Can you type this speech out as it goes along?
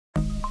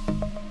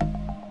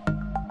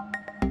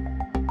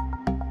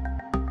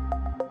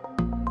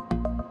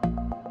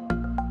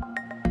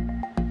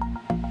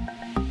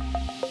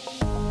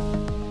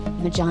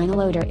Vaginal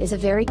odor is a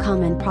very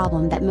common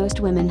problem that most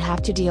women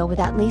have to deal with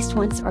at least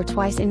once or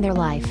twice in their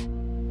life.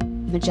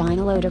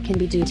 Vaginal odor can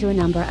be due to a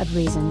number of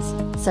reasons,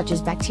 such as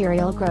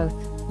bacterial growth,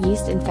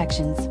 yeast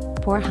infections,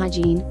 poor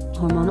hygiene,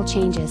 hormonal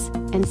changes,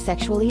 and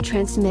sexually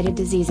transmitted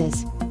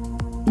diseases.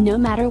 No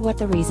matter what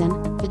the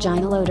reason,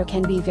 vaginal odor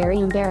can be very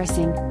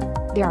embarrassing.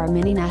 There are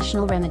many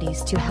national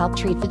remedies to help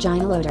treat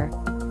vaginal odor.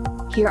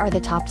 Here are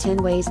the top 10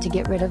 ways to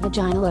get rid of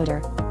vaginal odor.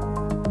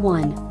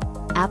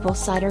 1. Apple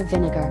cider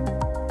vinegar.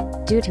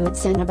 Due to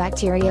its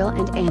antibacterial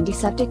and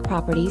antiseptic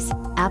properties,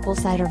 apple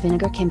cider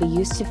vinegar can be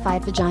used to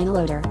fight vaginal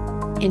odor.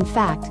 In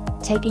fact,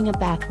 taking a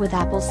bath with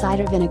apple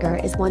cider vinegar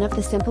is one of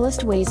the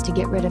simplest ways to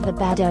get rid of the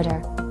bad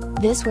odor.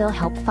 This will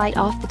help fight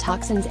off the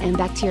toxins and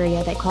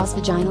bacteria that cause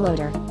vaginal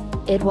odor.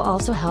 It will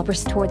also help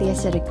restore the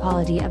acidic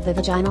quality of the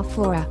vaginal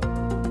flora.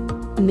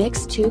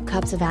 Mix 2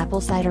 cups of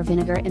apple cider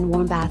vinegar in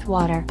warm bath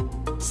water.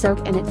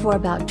 Soak in it for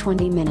about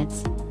 20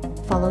 minutes.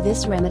 Follow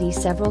this remedy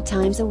several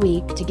times a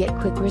week to get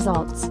quick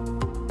results.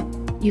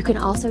 You can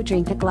also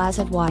drink a glass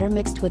of water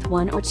mixed with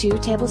 1 or 2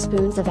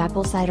 tablespoons of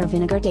apple cider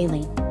vinegar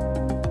daily.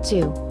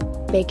 2.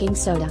 Baking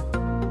soda.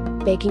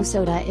 Baking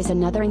soda is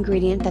another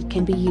ingredient that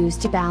can be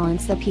used to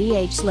balance the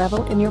pH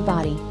level in your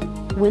body.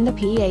 When the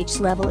pH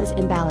level is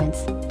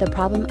imbalanced, the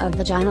problem of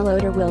vaginal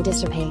odor will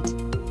dissipate.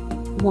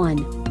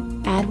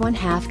 1. Add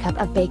 1/2 cup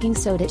of baking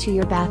soda to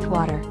your bath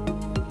water.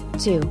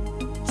 2.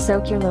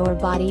 Soak your lower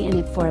body in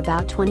it for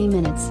about 20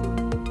 minutes.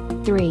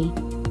 3.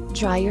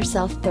 Dry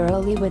yourself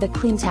thoroughly with a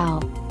clean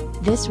towel.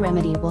 This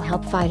remedy will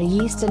help fight a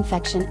yeast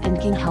infection and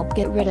can help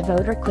get rid of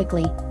odor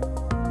quickly.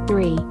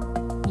 3.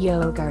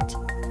 Yogurt.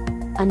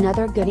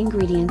 Another good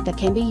ingredient that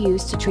can be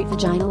used to treat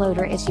vaginal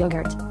odor is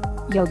yogurt.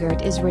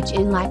 Yogurt is rich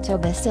in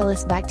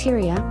lactobacillus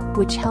bacteria,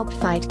 which help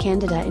fight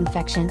candida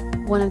infection,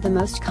 one of the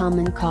most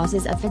common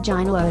causes of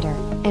vaginal odor,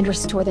 and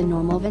restore the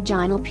normal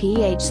vaginal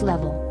pH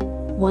level.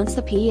 Once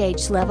the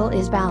pH level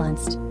is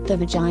balanced, the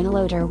vaginal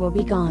odor will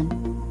be gone.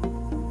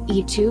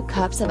 Eat 2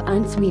 cups of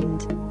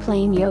unsweetened,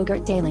 plain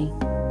yogurt daily.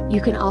 You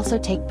can also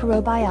take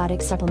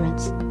probiotic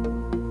supplements.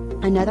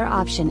 Another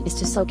option is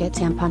to soak a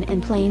tampon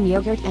in plain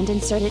yogurt and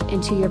insert it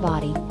into your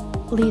body.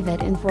 Leave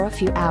it in for a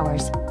few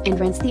hours, and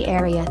rinse the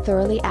area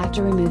thoroughly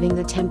after removing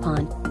the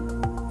tampon.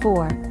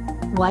 4.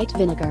 White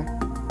vinegar.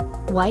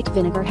 White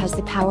vinegar has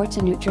the power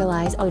to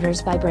neutralize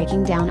odors by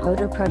breaking down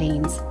odor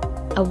proteins.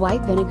 A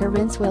white vinegar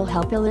rinse will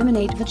help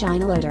eliminate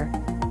vaginal odor.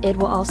 It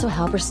will also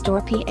help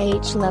restore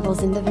pH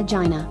levels in the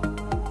vagina.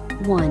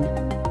 1.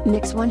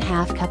 Mix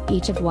 1/2 cup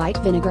each of white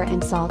vinegar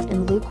and salt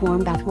in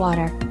lukewarm bath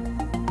water.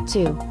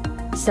 2.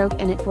 Soak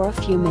in it for a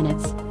few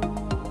minutes.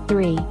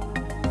 3.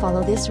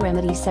 Follow this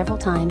remedy several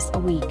times a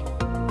week.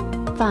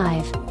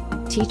 5.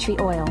 Tea tree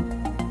oil.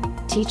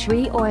 Tea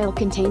tree oil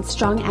contains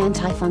strong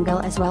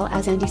antifungal as well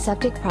as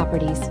antiseptic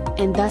properties,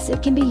 and thus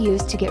it can be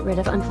used to get rid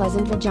of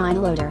unpleasant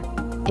vaginal odor.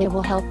 It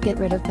will help get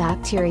rid of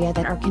bacteria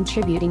that are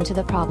contributing to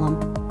the problem.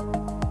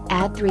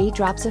 Add 3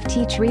 drops of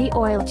tea tree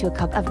oil to a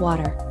cup of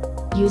water.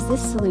 Use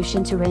this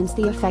solution to rinse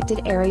the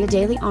affected area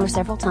daily or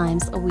several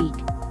times a week.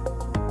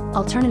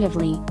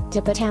 Alternatively,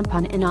 dip a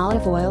tampon in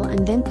olive oil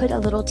and then put a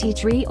little tea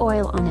tree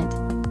oil on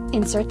it.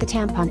 Insert the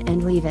tampon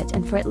and leave it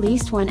in for at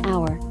least 1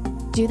 hour.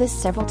 Do this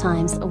several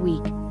times a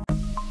week.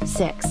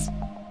 6.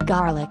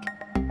 Garlic.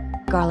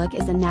 Garlic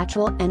is a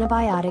natural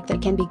antibiotic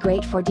that can be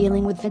great for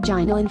dealing with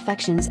vaginal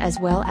infections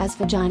as well as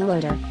vaginal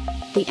odor.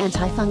 The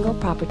antifungal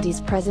properties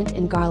present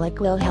in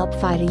garlic will help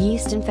fight a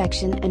yeast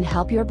infection and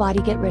help your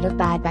body get rid of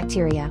bad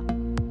bacteria.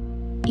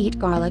 Eat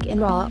garlic in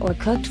raw or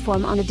cooked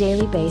form on a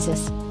daily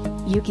basis.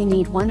 You can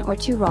eat 1 or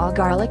 2 raw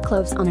garlic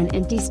cloves on an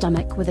empty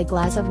stomach with a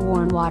glass of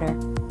warm water.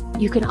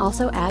 You can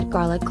also add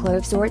garlic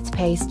cloves or its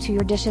paste to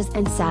your dishes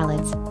and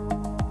salads.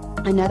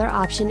 Another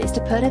option is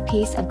to put a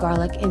piece of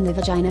garlic in the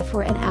vagina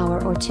for an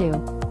hour or 2.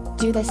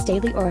 Do this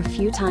daily or a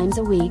few times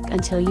a week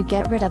until you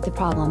get rid of the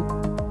problem.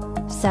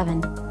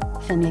 7.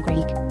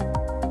 Fenugreek.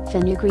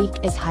 Fenugreek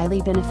is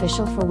highly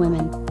beneficial for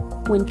women.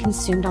 When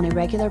consumed on a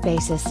regular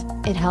basis,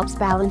 it helps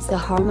balance the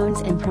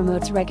hormones and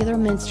promotes regular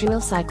menstrual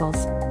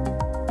cycles.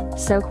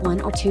 Soak 1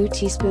 or 2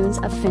 teaspoons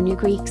of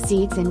fenugreek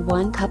seeds in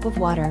 1 cup of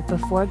water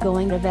before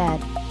going to bed.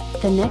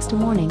 The next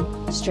morning,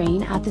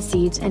 strain out the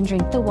seeds and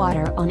drink the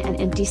water on an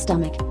empty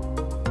stomach.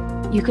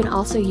 You can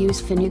also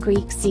use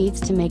fenugreek seeds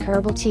to make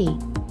herbal tea.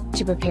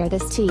 To prepare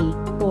this tea,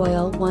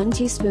 boil 1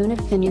 teaspoon of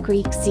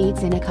fenugreek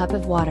seeds in a cup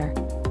of water.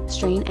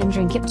 Strain and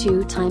drink it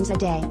 2 times a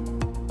day.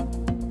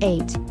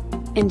 8.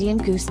 Indian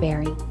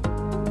gooseberry.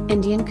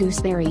 Indian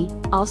gooseberry,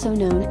 also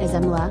known as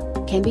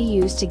amla, can be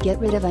used to get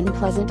rid of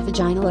unpleasant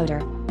vaginal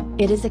odor.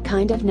 It is a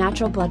kind of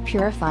natural blood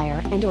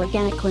purifier and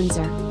organic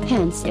cleanser,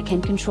 hence it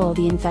can control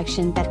the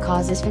infection that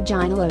causes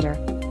vaginal odor.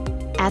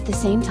 At the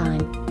same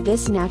time,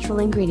 this natural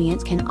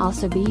ingredient can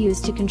also be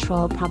used to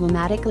control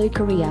problematic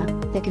leukorrhea,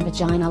 thick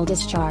vaginal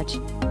discharge.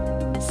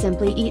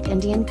 Simply eat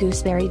Indian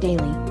gooseberry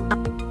daily.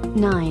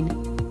 9.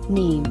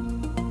 Neem.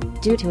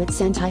 Due to its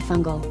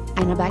antifungal,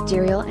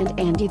 antibacterial and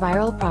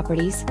antiviral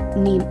properties,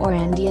 neem or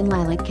Indian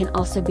lilac can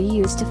also be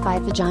used to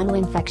fight vaginal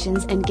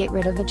infections and get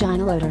rid of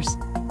vaginal odors.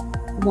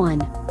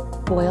 1.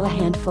 Boil a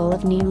handful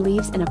of neem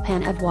leaves in a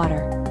pan of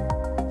water.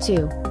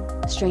 2.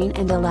 Strain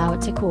and allow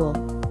it to cool.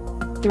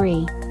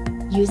 3.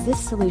 Use this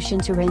solution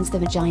to rinse the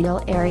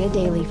vaginal area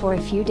daily for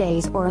a few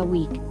days or a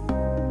week.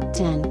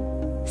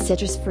 10.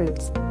 Citrus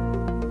fruits.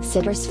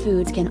 Citrus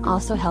foods can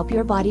also help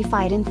your body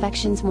fight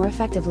infections more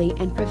effectively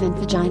and prevent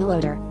vaginal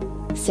odor.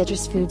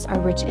 Citrus foods are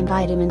rich in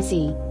vitamin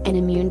C, an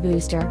immune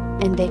booster,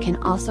 and they can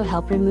also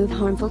help remove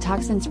harmful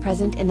toxins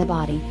present in the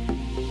body.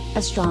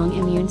 A strong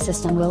immune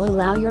system will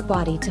allow your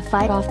body to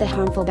fight off the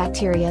harmful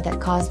bacteria that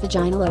cause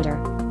vaginal odor.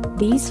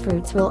 These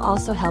fruits will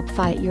also help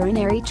fight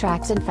urinary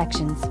tract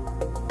infections.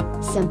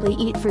 Simply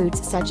eat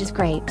fruits such as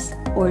grapes,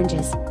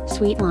 oranges,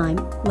 sweet lime,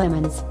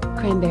 lemons,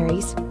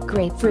 cranberries,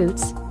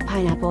 grapefruits,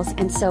 pineapples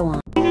and so on.